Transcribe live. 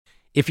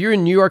If you're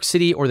in New York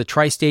City or the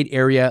tri-state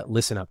area,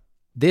 listen up.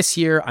 This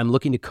year, I'm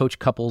looking to coach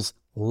couples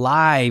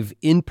live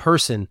in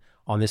person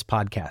on this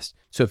podcast.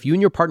 So if you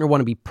and your partner want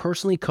to be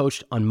personally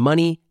coached on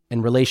money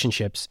and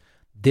relationships,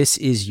 this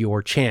is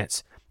your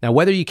chance. Now,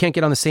 whether you can't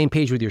get on the same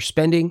page with your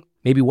spending,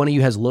 maybe one of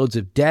you has loads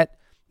of debt,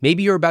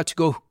 maybe you're about to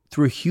go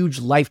through a huge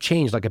life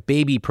change like a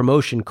baby,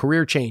 promotion,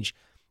 career change,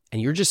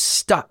 and you're just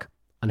stuck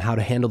on how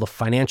to handle the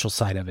financial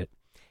side of it,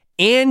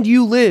 and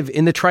you live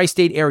in the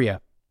tri-state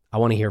area, I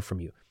want to hear from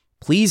you.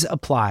 Please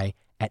apply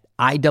at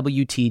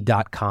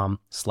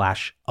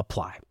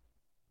iwt.com/apply.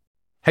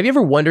 Have you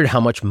ever wondered how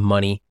much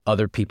money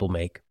other people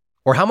make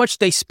or how much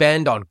they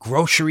spend on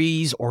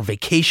groceries or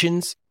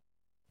vacations?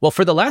 Well,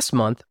 for the last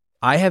month,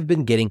 I have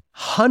been getting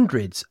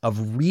hundreds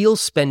of real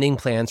spending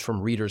plans from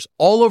readers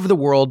all over the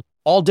world,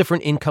 all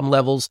different income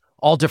levels,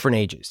 all different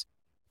ages.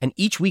 And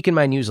each week in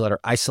my newsletter,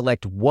 I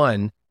select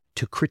one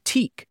to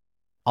critique.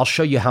 I'll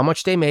show you how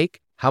much they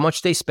make, how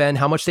much they spend,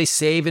 how much they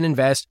save and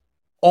invest,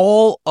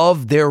 all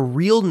of their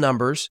real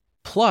numbers,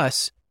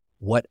 plus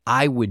what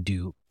I would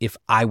do if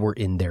I were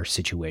in their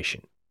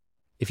situation.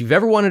 If you've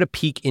ever wanted a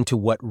peek into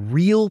what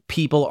real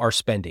people are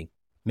spending,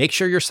 make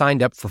sure you're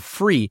signed up for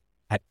free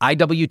at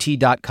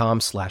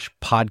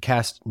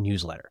iwt.com/podcast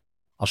newsletter.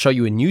 I'll show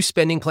you a new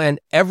spending plan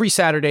every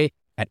Saturday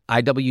at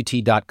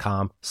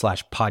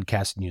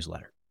iwt.com/podcast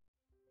newsletter.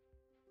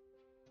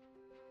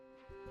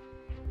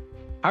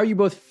 How are you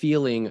both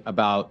feeling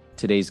about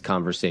today's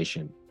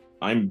conversation?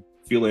 I'm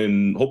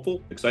feeling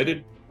hopeful,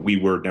 excited. We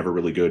were never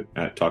really good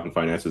at talking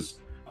finances.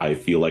 I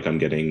feel like I'm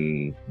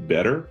getting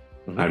better.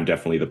 I'm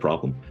definitely the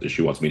problem.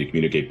 She wants me to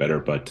communicate better,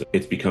 but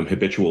it's become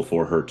habitual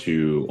for her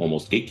to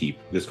almost gatekeep.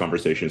 This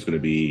conversation is going to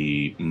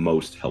be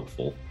most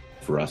helpful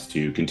for us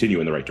to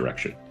continue in the right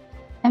direction.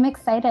 I'm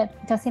excited.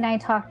 Jesse and I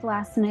talked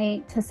last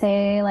night to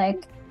say,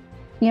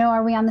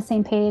 are we on the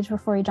same page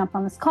before we jump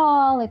on this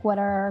call? What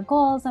are our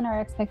goals and our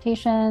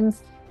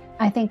expectations?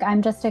 I think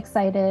I'm just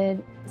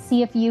excited.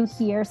 See if you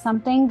hear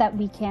something that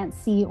we can't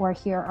see or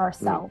hear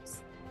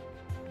ourselves.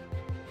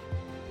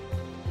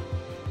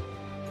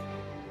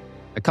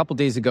 A couple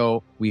days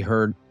ago, we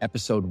heard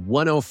episode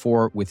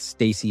 104 with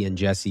Stacy and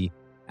Jesse,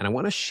 and I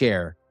want to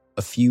share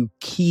a few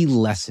key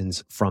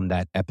lessons from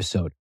that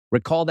episode.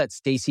 Recall that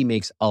Stacy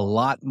makes a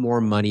lot more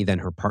money than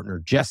her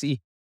partner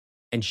Jesse,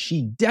 and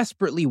she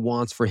desperately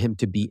wants for him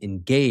to be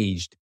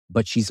engaged,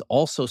 but she's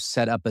also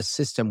set up a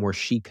system where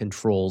she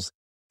controls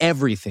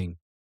everything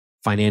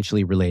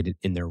financially related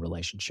in their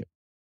relationship.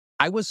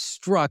 I was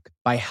struck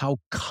by how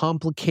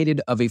complicated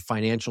of a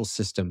financial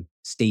system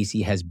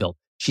Stacy has built.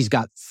 She's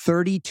got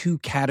 32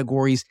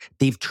 categories.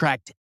 They've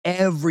tracked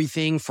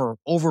everything for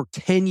over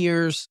 10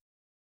 years.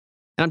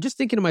 And I'm just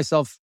thinking to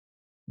myself,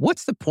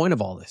 what's the point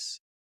of all this?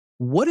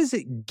 What does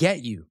it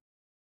get you?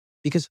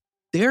 Because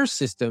their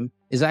system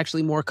is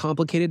actually more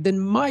complicated than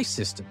my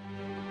system.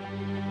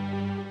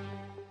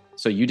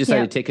 So you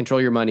decided to take control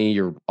of your money.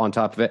 You're on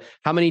top of it.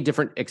 How many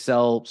different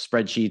Excel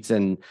spreadsheets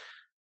and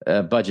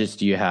budgets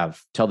do you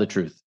have? Tell the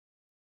truth.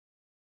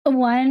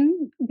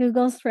 One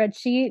Google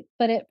spreadsheet,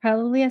 but it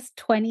probably has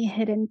 20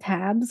 hidden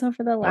tabs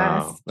over the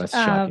last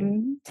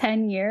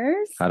 10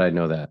 years. How did I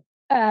know that?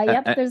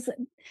 Yep.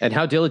 And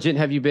how diligent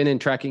have you been in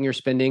tracking your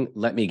spending?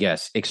 Let me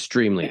guess.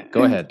 Extremely.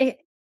 Go ahead.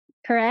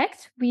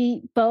 Correct.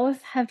 We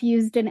both have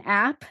used an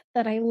app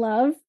that I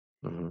love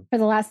for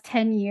the last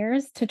 10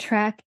 years to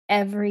track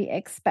every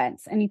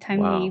expense.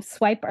 Anytime we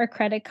swipe our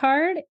credit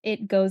card,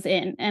 it goes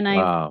in. And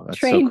I've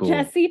trained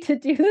Jesse to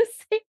do the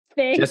same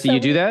thing. Jesse, you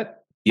do that?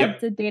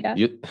 Yep. The data.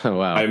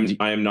 Wow.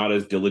 I am not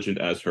as diligent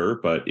as her,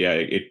 but yeah,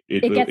 it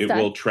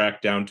will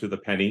track down to the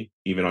penny,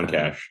 even on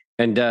cash.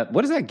 And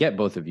what does that get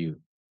both of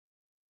you?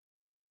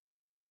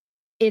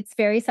 It's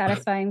very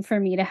satisfying for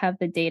me to have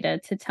the data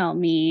to tell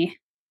me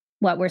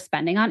what we're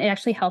spending on. It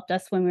actually helped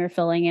us when we were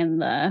filling in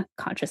the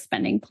conscious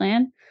spending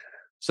plan.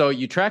 So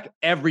you track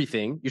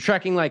everything. You're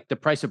tracking the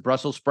price of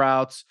Brussels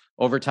sprouts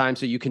over time,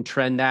 so you can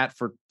trend that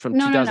from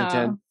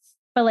 2010.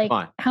 No.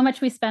 But how much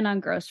we spend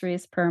on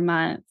groceries per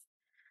month.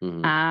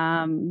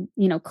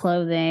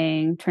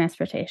 Clothing,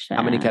 transportation.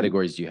 How many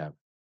categories do you have?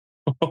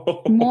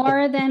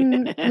 More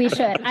than we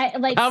should.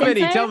 How many?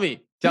 Tell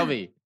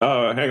me.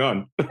 Hang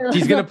on.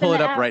 She's going to pull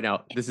it up right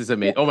now. This is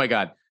amazing. Oh my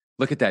God.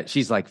 Look at that.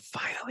 She's like,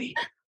 finally,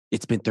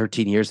 it's been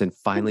 13 years and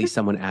finally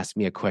someone asked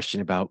me a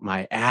question about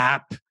my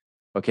app.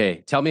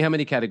 Okay. Tell me how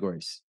many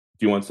categories.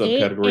 Do you want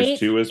subcategories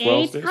too as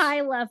well? 8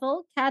 high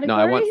level categories. No,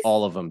 I want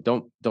all of them.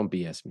 Don't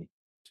BS me.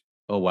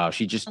 Oh wow.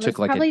 She just took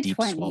a deep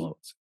 20. Swallow.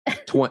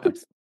 20.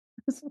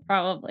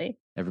 Probably.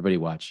 Everybody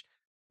watch.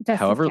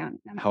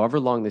 However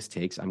long this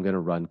takes, I'm going to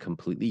run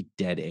completely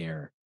dead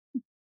air.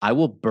 I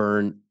will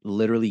burn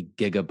literally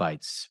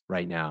gigabytes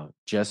right now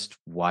just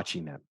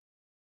watching them.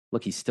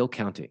 Look, he's still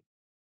counting.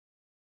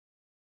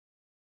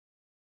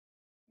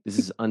 This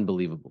is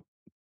unbelievable.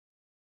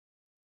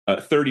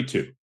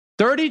 32.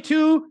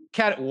 32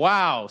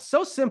 wow,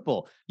 so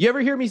simple. You ever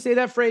hear me say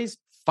that phrase?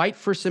 fight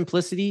for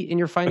simplicity in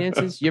your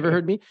finances. You ever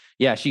heard me?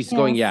 Yeah, she's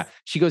going, yeah.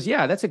 She goes,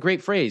 yeah, that's a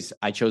great phrase.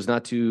 I chose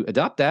not to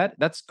adopt that.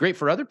 That's great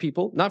for other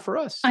people, not for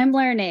us. I'm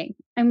learning.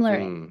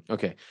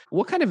 Okay.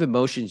 What kind of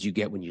emotions you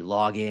get when you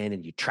log in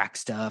and you track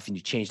stuff and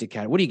you change the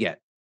category? What do you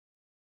get?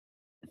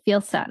 I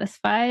feel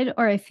satisfied,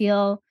 or I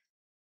feel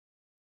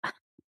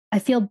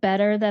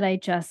better that I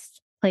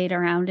just played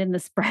around in the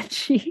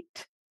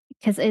spreadsheet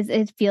because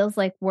it feels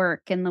like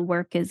work and the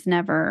work is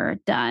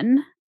never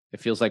done. It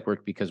feels like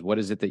work because what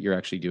is it that you're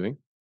actually doing?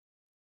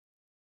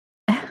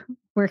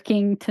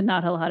 Working to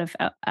not a lot of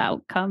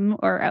outcome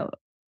or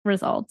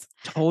results.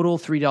 Total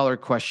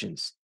 $3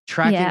 questions.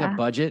 Tracking a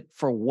budget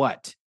for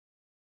what?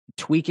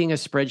 Tweaking a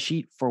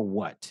spreadsheet for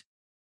what?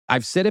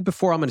 I've said it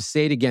before. I'm going to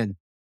say it again.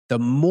 The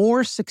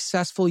more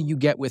successful you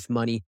get with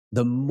money,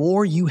 the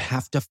more you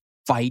have to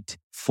fight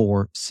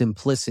for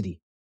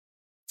simplicity.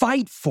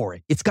 Fight for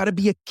it. It's got to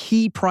be a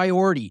key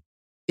priority.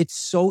 It's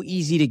so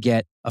easy to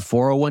get a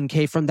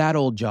 401k from that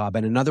old job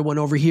and another one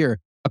over here.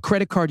 A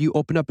credit card you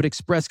open up at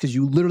Express because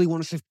you literally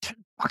want to save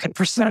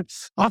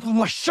 10% off of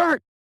my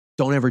shirt.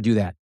 Don't ever do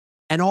that.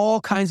 And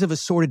all kinds of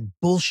assorted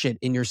bullshit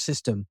in your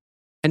system.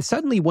 And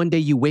suddenly one day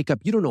you wake up,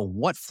 you don't know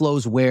what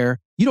flows where.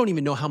 You don't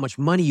even know how much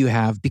money you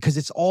have because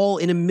it's all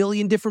in a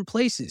million different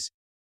places.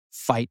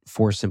 Fight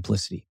for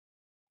simplicity.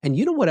 And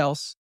you know what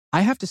else?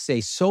 I have to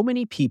say, so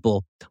many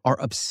people are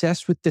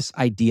obsessed with this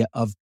idea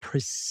of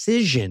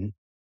precision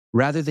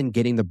rather than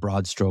getting the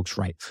broad strokes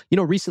right. You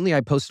know, recently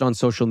I posted on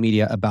social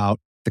media about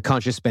the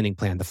conscious spending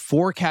plan, the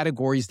 4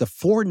 categories, the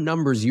 4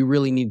 numbers you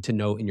really need to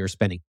know in your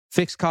spending: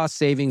 fixed costs,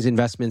 savings,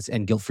 investments,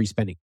 and guilt-free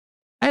spending.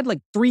 I had like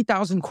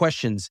 3,000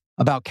 questions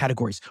about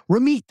categories.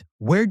 Ramit,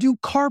 where do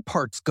car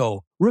parts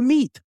go?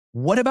 Ramit,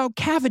 what about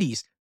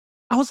cavities?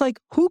 I was like,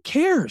 who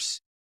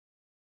cares?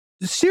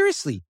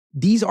 Seriously,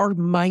 these are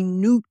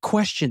minute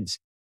questions.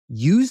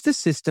 Use the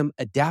system,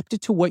 adapt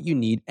it to what you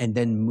need, and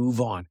then move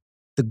on.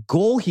 The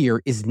goal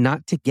here is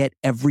not to get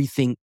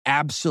everything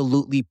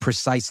absolutely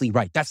precisely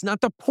right. That's not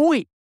the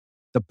point.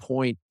 The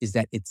point is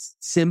that it's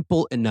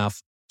simple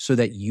enough so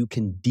that you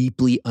can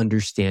deeply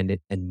understand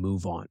it and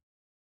move on.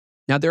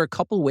 Now, there are a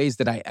couple ways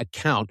that I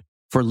account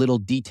for little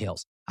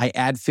details. I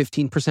add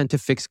 15% to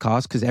fixed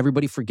costs because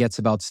everybody forgets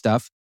about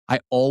stuff. I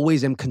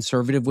always am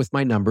conservative with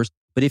my numbers.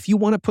 But if you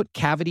want to put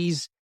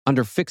cavities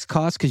under fixed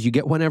costs because you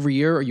get one every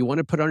year, or you want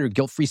to put on your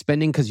guilt-free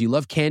spending because you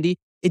love candy,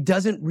 it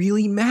doesn't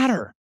really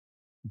matter.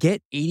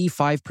 Get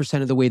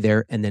 85% of the way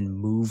there and then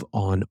move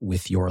on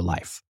with your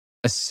life.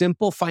 A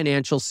simple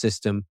financial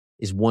system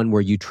is one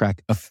where you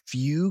track a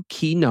few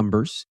key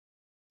numbers.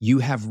 You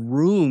have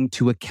room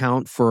to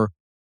account for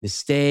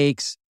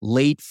mistakes,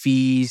 late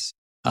fees,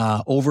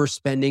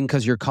 overspending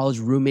because your college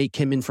roommate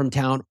came in from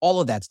town, all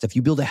of that stuff.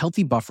 You build a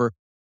healthy buffer.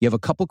 You have a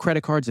couple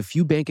credit cards, a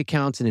few bank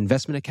accounts, an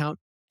investment account,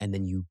 and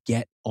then you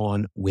get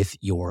on with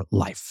your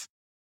life.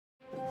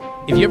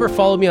 If you ever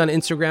follow me on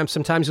Instagram,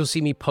 sometimes you'll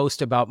see me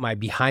post about my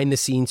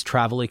behind-the-scenes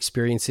travel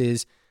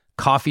experiences,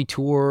 coffee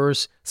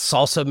tours,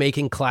 salsa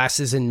making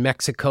classes in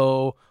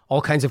Mexico,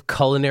 all kinds of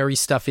culinary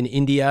stuff in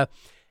India.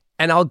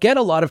 And I'll get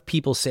a lot of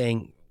people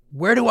saying,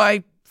 where do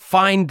I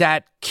find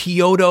that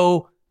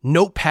Kyoto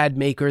notepad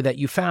maker that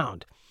you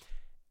found?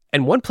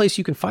 And one place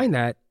you can find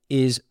that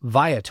is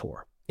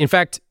Viator. In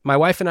fact, my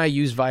wife and I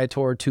used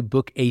Viator to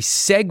book a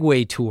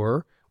Segway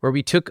tour where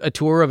we took a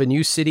tour of a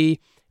new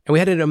city and we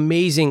had an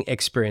amazing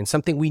experience,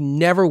 something we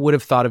never would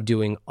have thought of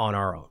doing on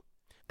our own.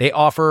 They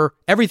offer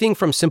everything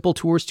from simple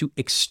tours to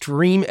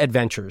extreme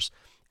adventures.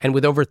 And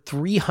with over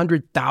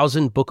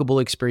 300,000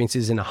 bookable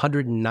experiences in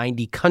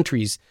 190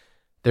 countries,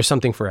 there's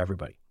something for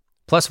everybody.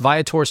 Plus,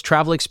 Viator's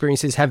travel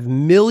experiences have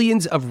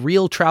millions of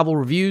real travel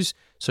reviews,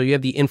 so you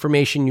have the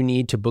information you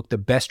need to book the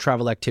best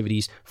travel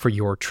activities for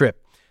your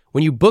trip.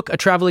 When you book a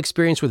travel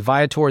experience with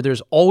Viator,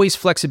 there's always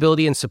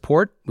flexibility and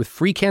support with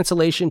free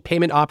cancellation,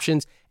 payment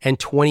options, and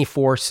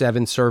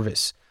 24/7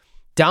 service.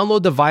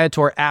 Download the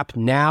Viator app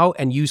now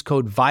and use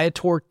code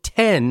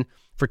Viator10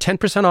 for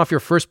 10% off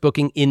your first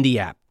booking in the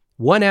app.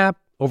 One app,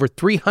 over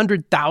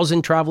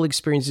 300,000 travel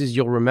experiences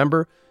you'll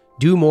remember.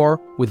 Do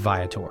more with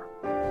Viator.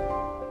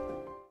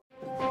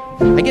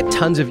 I get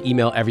tons of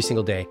email every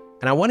single day,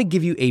 and I want to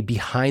give you a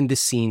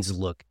behind-the-scenes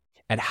look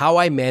at how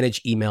I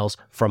manage emails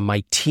from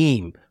my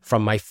team,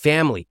 from my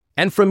family,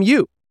 and from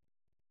you.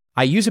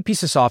 I use a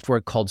piece of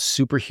software called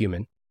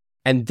Superhuman,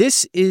 and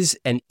this is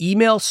an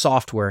email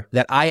software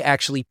that I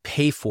actually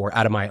pay for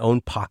out of my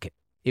own pocket.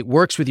 It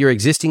works with your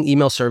existing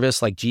email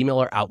service like Gmail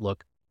or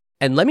Outlook,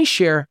 and let me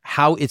share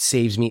how it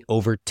saves me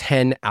over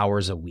 10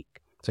 hours a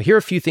week. So here are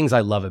a few things I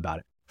love about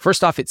it.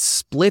 First off, it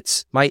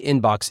splits my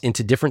inbox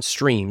into different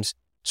streams,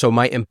 so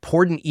my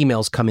important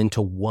emails come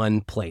into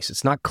one place.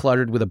 It's not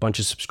cluttered with a bunch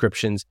of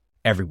subscriptions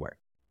everywhere.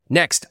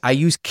 Next, I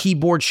use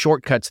keyboard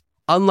shortcuts,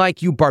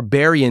 unlike you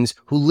barbarians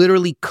who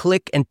literally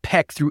click and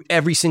peck through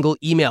every single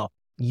email.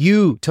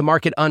 U to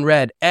mark it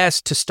unread,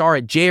 S to star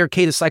it, J or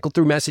K to cycle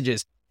through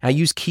messages. I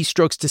use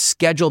keystrokes to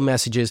schedule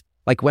messages,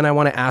 like when I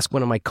want to ask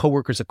one of my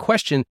coworkers a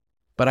question,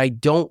 but I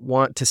don't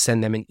want to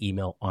send them an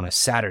email on a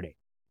Saturday.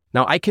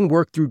 Now, I can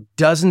work through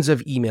dozens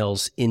of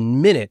emails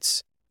in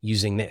minutes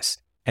using this.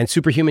 And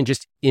Superhuman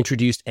just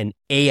introduced an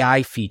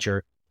AI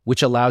feature,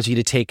 which allows you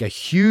to take a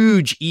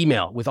huge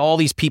email with all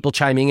these people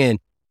chiming in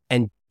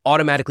and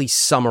automatically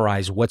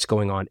summarize what's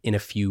going on in a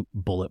few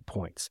bullet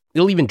points.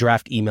 It'll even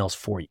draft emails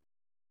for you.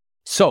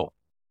 So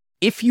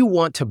if you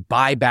want to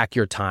buy back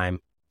your time,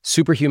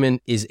 Superhuman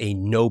is a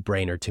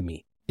no-brainer to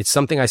me. It's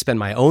something I spend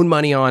my own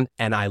money on,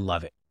 and I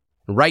love it.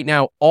 Right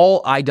now,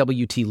 all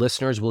IWT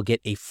listeners will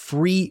get a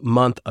free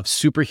month of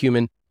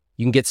Superhuman.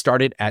 You can get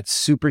started at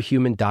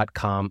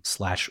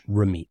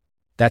superhuman.com/Ramit.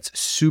 That's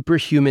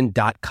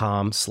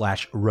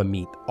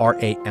superhuman.com/Ramit,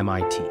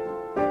 R-A-M-I-T.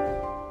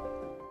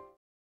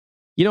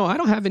 You know, I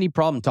don't have any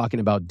problem talking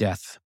about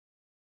death.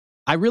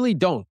 I really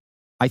don't.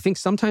 I think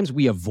sometimes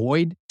we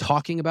avoid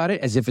talking about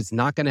it as if it's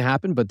not going to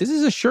happen, but this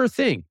is a sure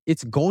thing.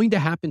 It's going to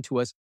happen to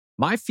us.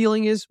 My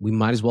feeling is we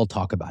might as well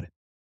talk about it.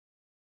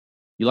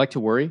 You like to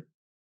worry?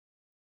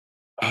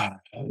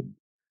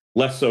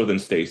 Less so than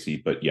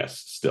Stacy, but yes,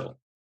 still.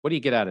 What do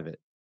you get out of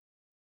it?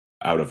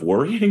 Out of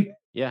worrying?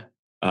 Yeah.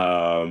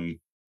 I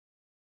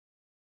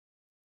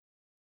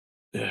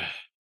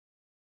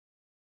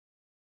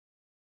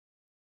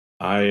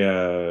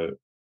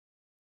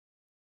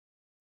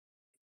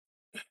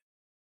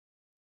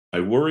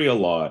worry a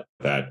lot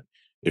that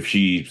if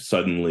she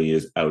suddenly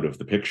is out of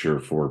the picture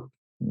for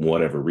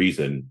whatever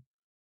reason,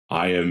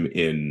 I am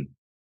in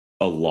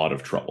a lot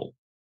of trouble.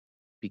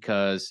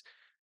 Because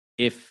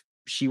if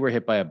she were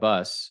hit by a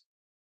bus,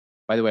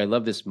 by the way, I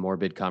love this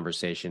morbid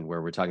conversation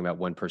where we're talking about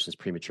one person's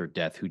premature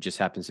death who just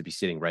happens to be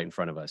sitting right in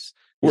front of us.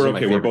 We're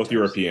okay. We're both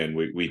European.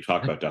 We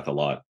talk about death a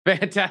lot.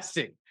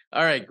 Fantastic.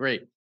 All right,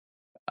 great.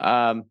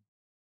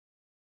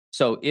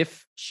 So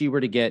if she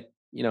were to get,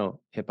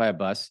 hit by a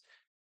bus,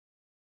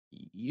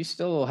 you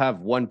still have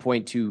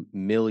 $1.2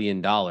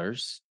 million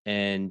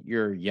and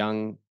you're a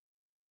young,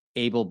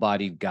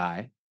 able-bodied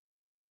guy.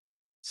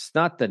 It's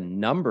not the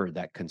number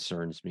that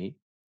concerns me.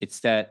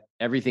 It's that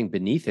everything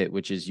beneath it,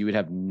 which is you would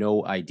have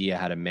no idea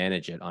how to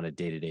manage it on a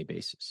day-to-day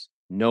basis.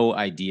 No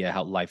idea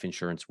how life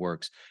insurance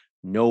works.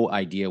 No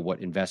idea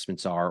what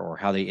investments are or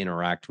how they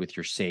interact with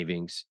your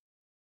savings.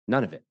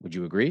 None of it. Would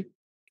you agree?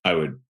 I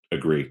would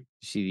agree. You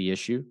see the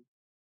issue?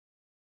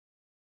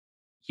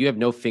 You have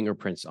no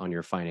fingerprints on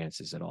your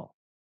finances at all.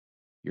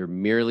 You're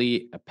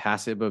merely a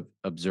passive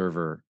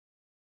observer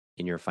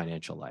in your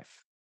financial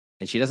life.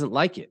 And she doesn't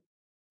like it.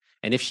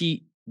 And if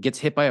she gets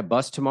hit by a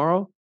bus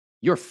tomorrow,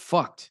 you're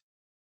fucked.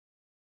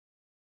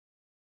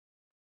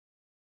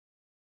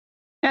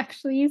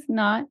 Actually, he's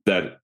not.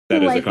 That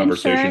is a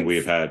conversation we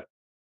have had.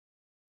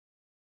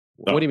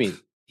 What do you mean?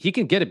 He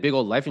can get a big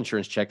old life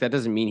insurance check. That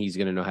doesn't mean he's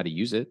going to know how to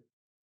use it.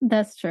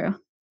 That's true.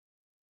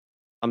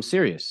 I'm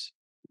serious.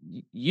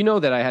 You know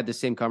that I had the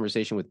same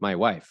conversation with my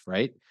wife,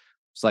 right?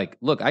 It's like,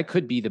 look, I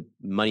could be the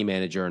money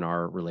manager in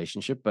our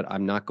relationship, but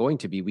I'm not going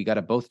to be. We got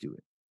to both do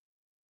it.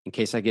 In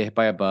case I get hit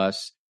by a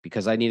bus,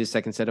 because I need a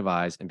second set of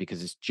eyes, and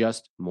because it's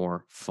just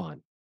more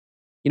fun.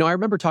 I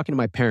remember talking to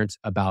my parents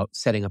about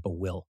setting up a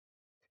will.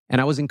 And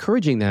I was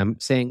encouraging them,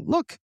 saying,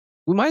 look,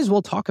 we might as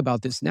well talk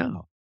about this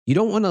now. You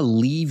don't want to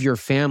leave your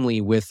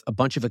family with a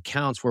bunch of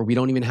accounts where we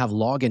don't even have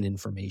login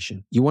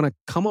information. You want to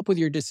come up with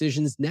your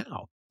decisions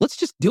now. Let's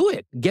just do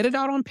it. Get it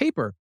out on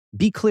paper.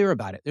 Be clear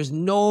about it. There's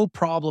no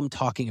problem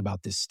talking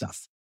about this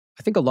stuff.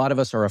 I think a lot of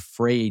us are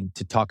afraid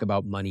to talk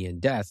about money and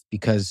death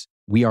because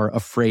we are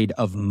afraid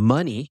of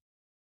money.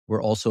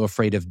 We're also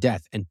afraid of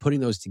death. And putting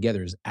those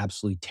together is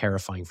absolutely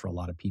terrifying for a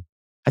lot of people.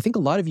 I think a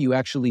lot of you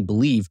actually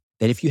believe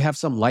that if you have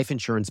some life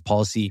insurance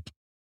policy,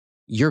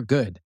 you're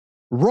good.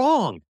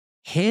 Wrong.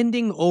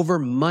 Handing over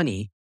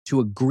money to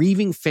a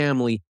grieving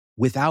family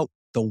without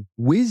the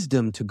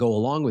wisdom to go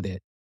along with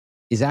it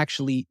is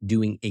actually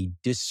doing a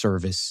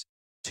disservice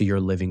to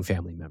your living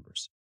family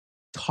members.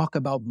 Talk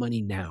about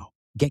money now.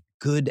 Get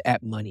good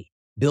at money.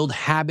 Build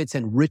habits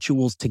and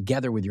rituals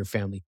together with your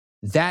family.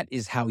 That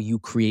is how you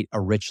create a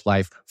rich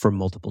life for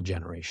multiple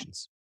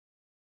generations.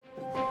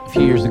 A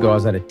few years ago, I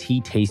was at a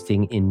tea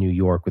tasting in New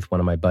York with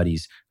one of my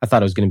buddies. I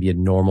thought it was going to be a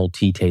normal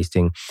tea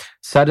tasting.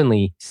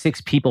 Suddenly,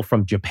 6 people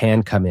from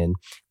Japan come in.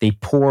 They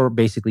pour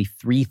basically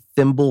 3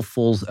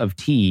 thimblefuls of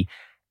tea,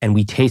 and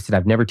we tasted.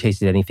 I've never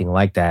tasted anything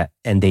like that.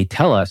 And they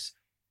tell us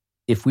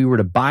if we were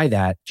to buy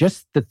that,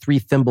 just the 3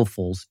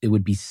 thimblefuls, it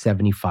would be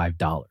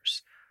 $75.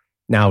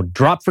 Now,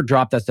 drop for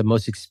drop, that's the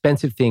most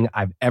expensive thing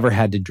I've ever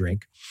had to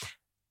drink.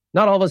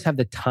 Not all of us have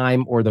the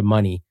time or the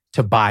money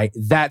to buy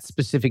that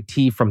specific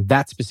tea from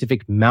that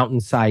specific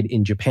mountainside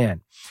in Japan.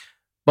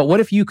 But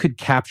what if you could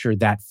capture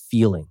that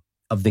feeling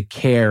of the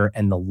care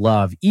and the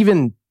love,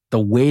 even the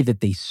way that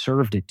they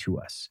served it to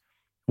us?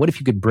 What if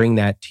you could bring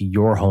that to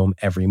your home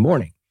every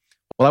morning?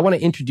 Well, I want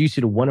to introduce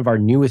you to one of our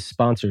newest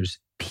sponsors,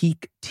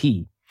 Peak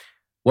Tea.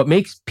 What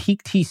makes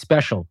Peak Tea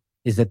special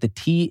is that the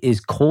tea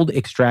is cold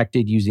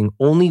extracted using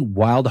only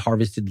wild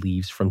harvested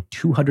leaves from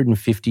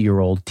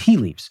 250-year-old tea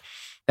leaves.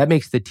 That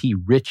makes the tea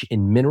rich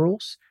in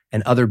minerals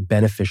and other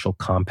beneficial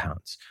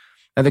compounds.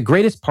 Now, the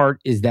greatest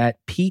part is that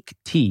Peak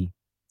Tea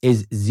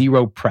is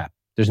zero prep.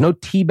 There's no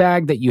tea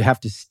bag that you have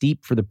to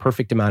steep for the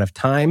perfect amount of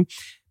time.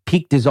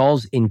 Peak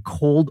dissolves in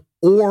cold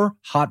or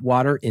hot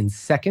water in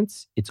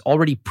seconds. It's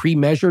already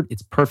pre-measured,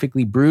 it's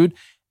perfectly brewed,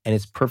 and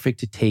it's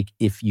perfect to take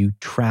if you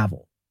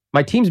travel.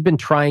 My team's been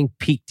trying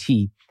Peak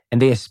tea,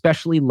 and they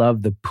especially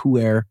love the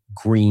Pu'er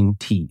green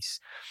teas.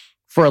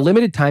 For a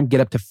limited time,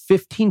 get up to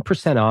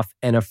 15% off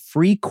and a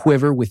free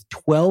quiver with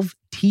 12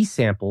 tea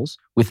samples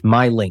with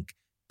my link,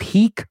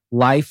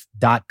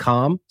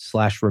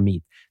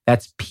 peaklife.com/Ramit.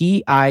 That's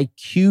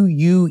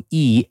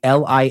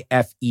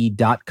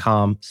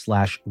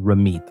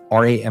PIQUELIFE.com/Ramit,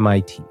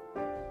 RAMIT.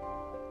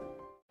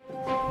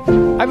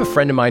 I have a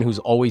friend of mine who's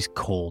always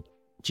cold.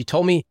 She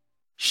told me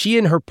she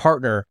and her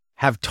partner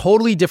have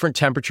totally different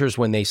temperatures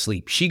when they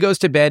sleep. She goes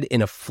to bed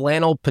in a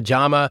flannel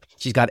pajama.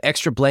 She's got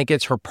extra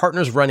blankets. Her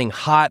partner's running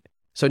hot.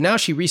 So now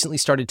she recently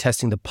started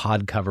testing the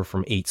pod cover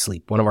from 8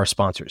 Sleep, one of our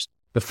sponsors.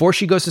 Before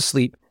she goes to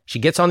sleep, she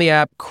gets on the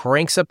app,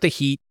 cranks up the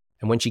heat,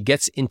 and when she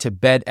gets into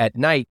bed at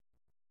night,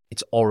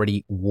 it's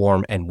already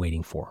warm and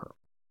waiting for her.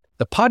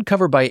 The pod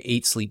cover by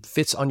 8 Sleep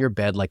fits on your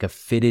bed like a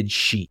fitted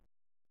sheet,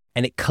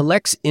 and it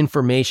collects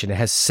information. It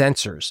has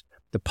sensors.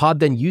 The pod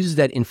then uses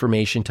that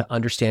information to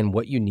understand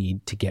what you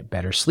need to get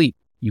better sleep.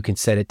 You can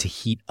set it to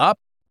heat up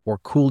or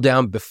cool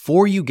down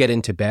before you get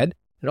into bed.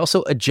 It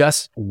also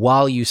adjusts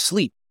while you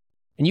sleep.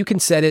 And you can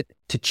set it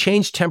to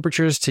change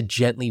temperatures to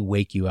gently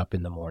wake you up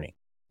in the morning.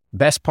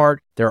 Best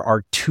part, there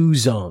are 2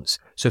 zones.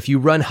 So if you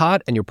run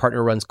hot and your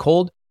partner runs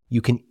cold,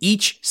 you can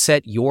each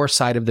set your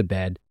side of the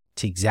bed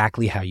to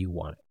exactly how you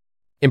want it.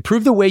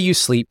 Improve the way you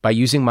sleep by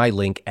using my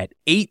link at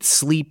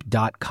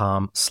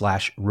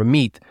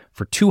 8sleep.com/Ramit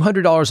for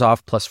 $200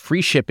 off plus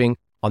free shipping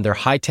on their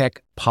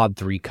high-tech Pod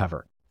 3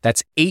 cover.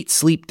 That's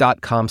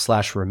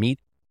 8sleep.com/Ramit,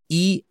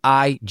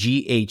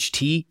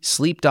 EIGHT,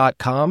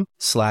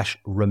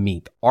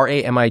 sleep.com/Ramit,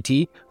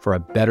 RAMIT, for a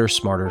better,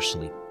 smarter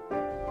sleep.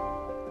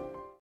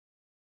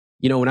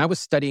 You know, when I was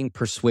studying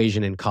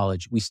persuasion in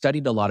college, we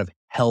studied a lot of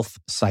health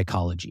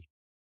psychology.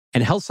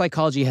 And health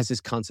psychology has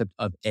this concept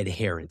of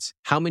adherence.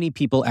 How many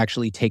people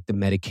actually take the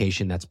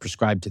medication that's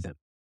prescribed to them?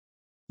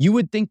 You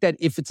would think that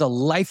if it's a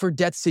life or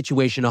death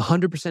situation,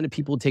 100% of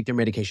people would take their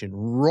medication.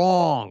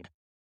 Wrong.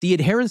 The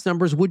adherence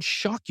numbers would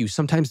shock you.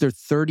 Sometimes they're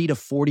 30 to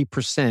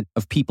 40%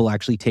 of people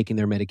actually taking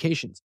their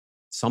medications.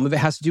 Some of it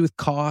has to do with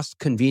cost,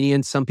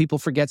 convenience. Some people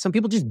forget. Some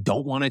people just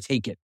don't want to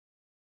take it.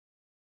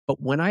 But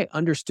when I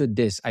understood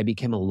this, I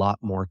became a lot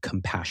more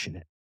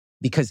compassionate.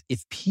 Because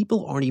if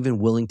people aren't even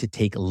willing to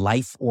take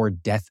life or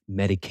death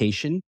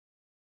medication,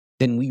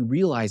 then we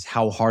realize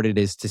how hard it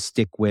is to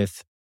stick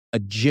with a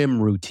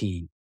gym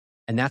routine.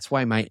 And that's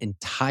why my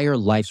entire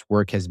life's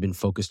work has been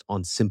focused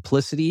on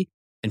simplicity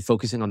and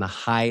focusing on the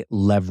high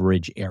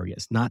leverage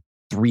areas, not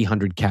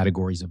 300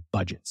 categories of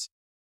budgets.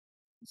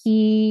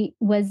 He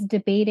was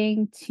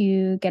debating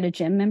to get a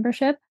gym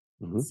membership.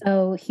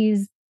 So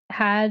he's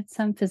had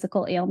some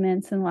physical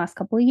ailments in the last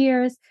couple of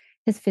years.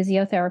 His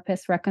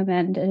physiotherapist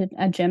recommended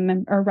a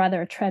gym, or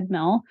rather a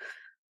treadmill.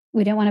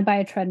 We didn't want to buy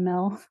a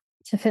treadmill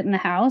to fit in the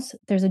house.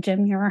 There's a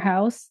gym near our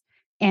house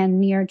and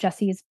near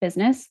Jesse's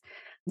business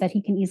that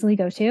he can easily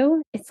go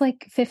to. It's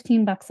like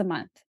 $15 a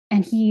month.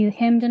 And he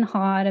hemmed and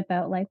hawed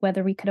about like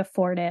whether we could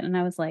afford it. And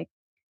I was like,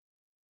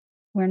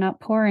 we're not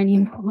poor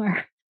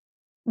anymore.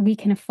 We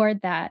can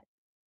afford that.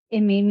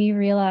 It made me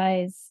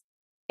realize,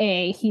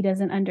 A, he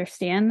doesn't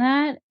understand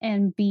that,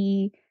 and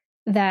B,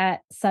 that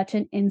such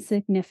an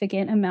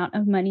insignificant amount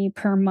of money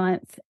per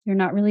month, you're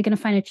not really going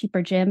to find a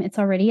cheaper gym. It's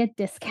already a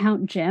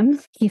discount gym.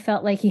 He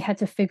felt like he had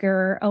to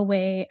figure a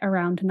way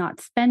around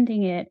not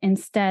spending it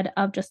instead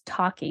of just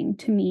talking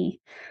to me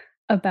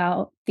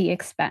about the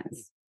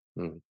expense.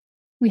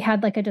 We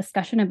had like a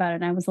discussion about it,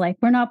 and I was like,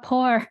 we're not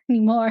poor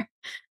anymore.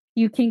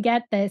 You can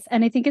get this.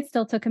 And I think it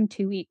still took him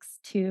 2 weeks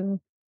to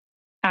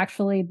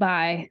actually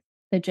buy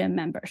the gym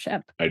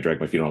membership. I drag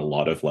my feet on a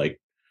lot of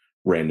like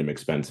random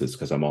expenses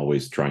because I'm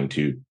always trying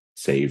to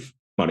save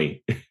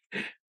money.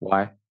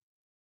 Why?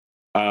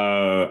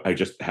 I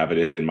just have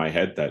it in my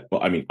head that,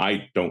 well, I mean,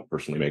 I don't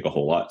personally make a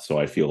whole lot. So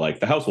I feel like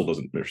the household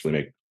doesn't personally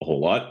make a whole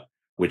lot,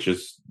 which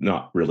is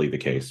not really the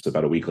case.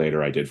 About a week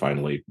later, I did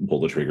finally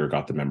pull the trigger,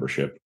 got the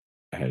membership.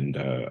 And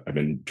I've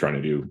been trying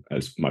to do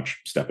as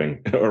much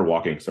stepping or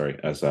walking,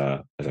 as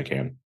I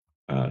can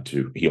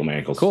to heal my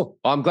ankles. Cool.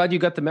 Well, I'm glad you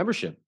got the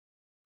membership.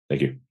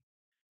 Thank you.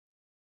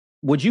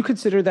 Would you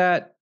consider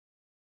that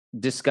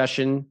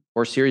discussion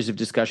or series of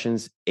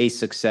discussions a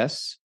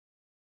success?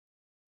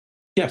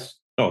 Yes.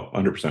 Oh,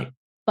 100%.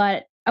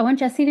 But I want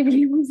Jesse to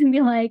be able to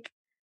be like,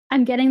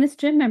 I'm getting this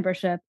gym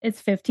membership.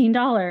 It's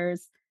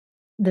 $15.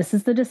 This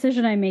is the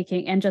decision I'm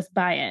making, and just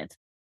buy it.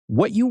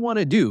 What you want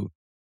to do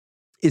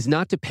is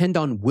not depend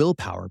on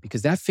willpower,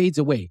 because that fades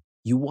away.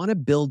 You want to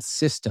build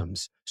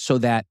systems so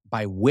that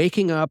by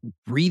waking up,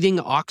 breathing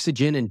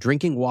oxygen, and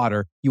drinking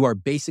water, you are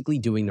basically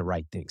doing the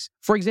right things.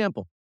 For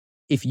example,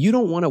 if you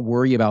don't want to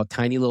worry about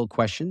tiny little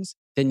questions,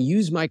 then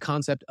use my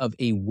concept of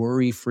a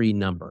worry-free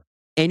number.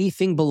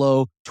 Anything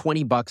below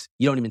 $20,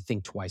 you don't even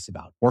think twice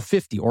about, or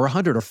 50, or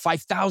 100, or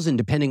 5,000,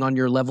 depending on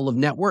your level of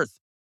net worth.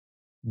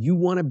 You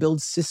want to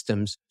build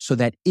systems so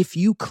that if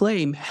you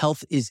claim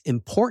health is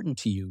important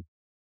to you,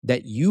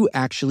 that you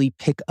actually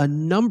pick a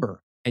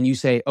number and you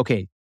say,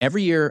 okay,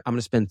 every year I'm going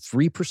to spend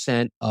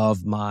 3%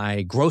 of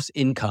my gross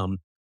income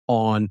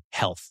on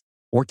health,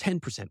 or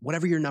 10%,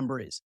 whatever your number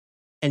is.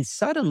 And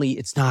suddenly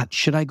it's not,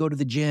 should I go to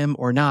the gym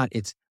or not?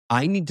 It's,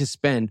 I need to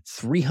spend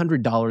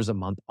 $300 a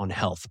month on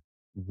health.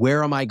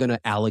 Where am I going to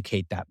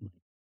allocate that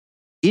money?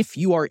 If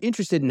you are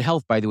interested in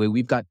health, by the way,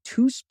 we've got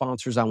 2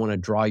 sponsors I want to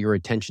draw your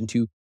attention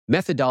to.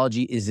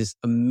 Methodology is this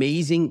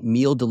amazing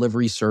meal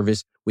delivery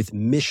service with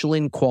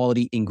Michelin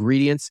quality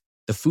ingredients.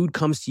 The food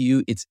comes to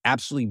you. It's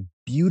absolutely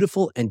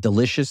beautiful and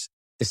delicious.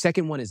 The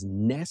second one is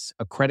Ness,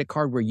 a credit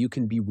card where you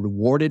can be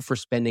rewarded for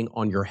spending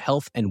on your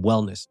health and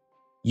wellness.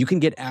 You can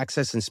get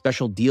access and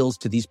special deals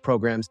to these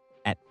programs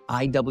at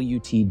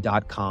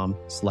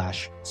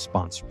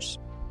iwt.com/sponsors.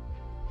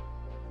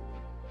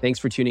 Thanks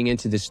for tuning in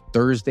to this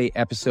Thursday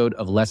episode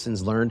of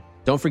Lessons Learned.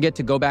 Don't forget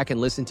to go back and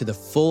listen to the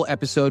full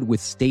episode with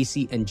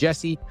Stacy and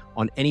Jesse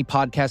on any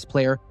podcast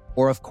player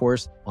or, of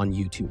course, on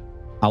YouTube.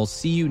 I'll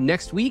see you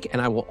next week,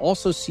 and I will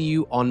also see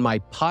you on my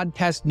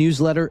podcast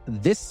newsletter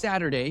this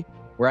Saturday,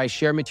 where I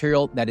share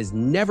material that is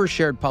never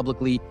shared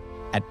publicly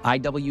at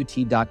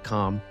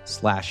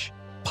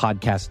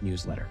iwt.com/podcast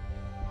newsletter.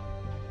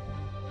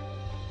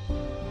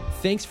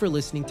 Thanks for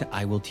listening to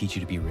I Will Teach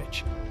You to Be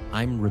Rich.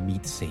 I'm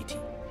Ramit Sethi.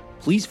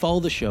 Please follow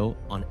the show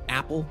on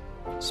Apple,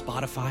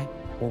 Spotify,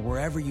 or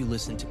wherever you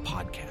listen to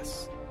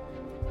podcasts.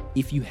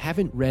 If you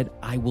haven't read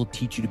I Will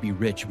Teach You to Be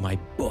Rich, my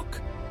book,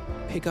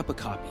 pick up a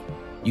copy.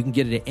 You can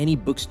get it at any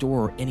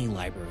bookstore or any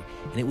library,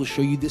 and it will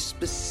show you the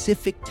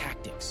specific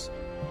tactics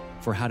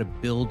for how to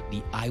build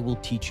the I Will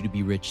Teach You to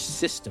Be Rich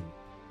system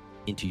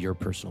into your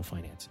personal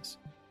finances.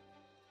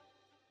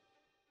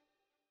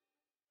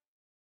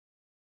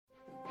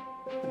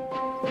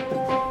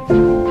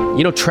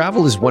 You know,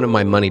 travel is one of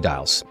my money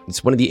dials.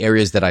 It's one of the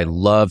areas that I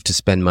love to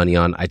spend money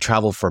on. I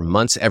travel for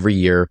months every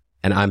year,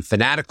 and I'm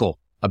fanatical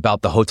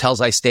about the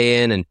hotels I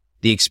stay in and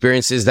the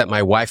experiences that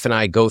my wife and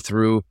I go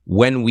through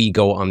when we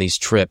go on these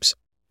trips.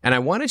 And I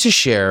wanted to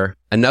share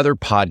another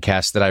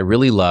podcast that I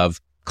really love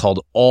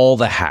called All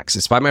the Hacks.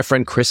 It's by my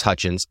friend Chris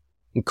Hutchins.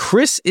 And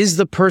Chris is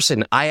the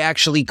person I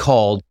actually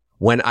called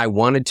when I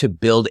wanted to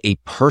build a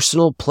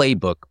personal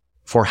playbook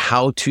for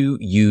how to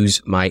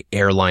use my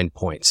airline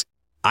points.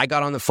 I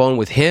got on the phone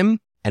with him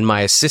and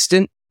my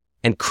assistant,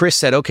 and Chris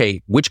said,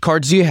 okay, which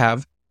cards do you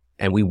have?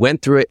 And we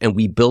went through it and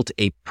we built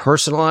a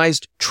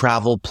personalized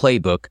travel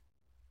playbook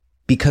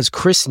because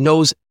Chris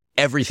knows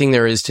everything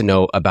there is to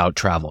know about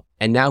travel.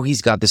 And now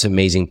he's got this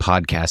amazing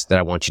podcast that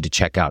I want you to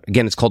check out.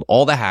 Again, it's called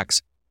All the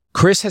Hacks.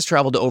 Chris has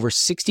traveled to over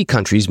 60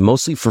 countries,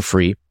 mostly for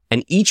free.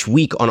 And each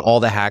week on All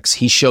the Hacks,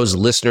 he shows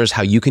listeners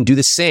how you can do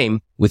the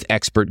same with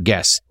expert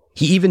guests.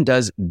 He even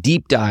does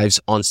deep dives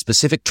on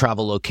specific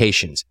travel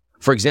locations.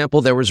 For example,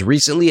 there was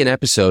recently an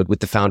episode with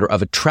the founder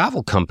of a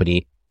travel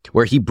company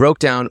where he broke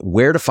down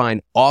where to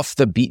find off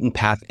the beaten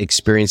path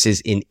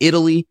experiences in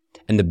Italy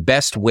and the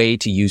best way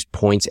to use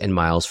points and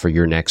miles for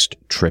your next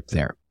trip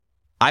there.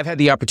 I've had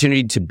the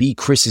opportunity to be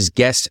Chris's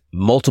guest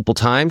multiple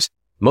times.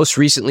 Most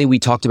recently, we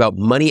talked about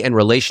money and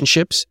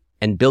relationships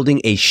and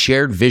building a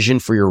shared vision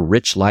for your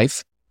rich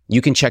life.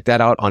 You can check that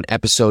out on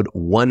episode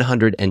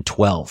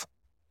 112.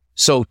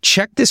 So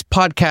check this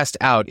podcast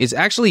out. It's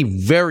actually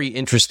very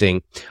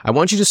interesting. I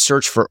want you to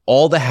search for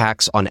All the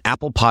Hacks on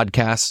Apple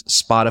Podcasts,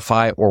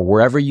 Spotify, or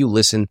wherever you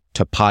listen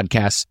to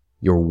podcasts.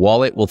 Your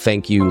wallet will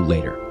thank you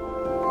later.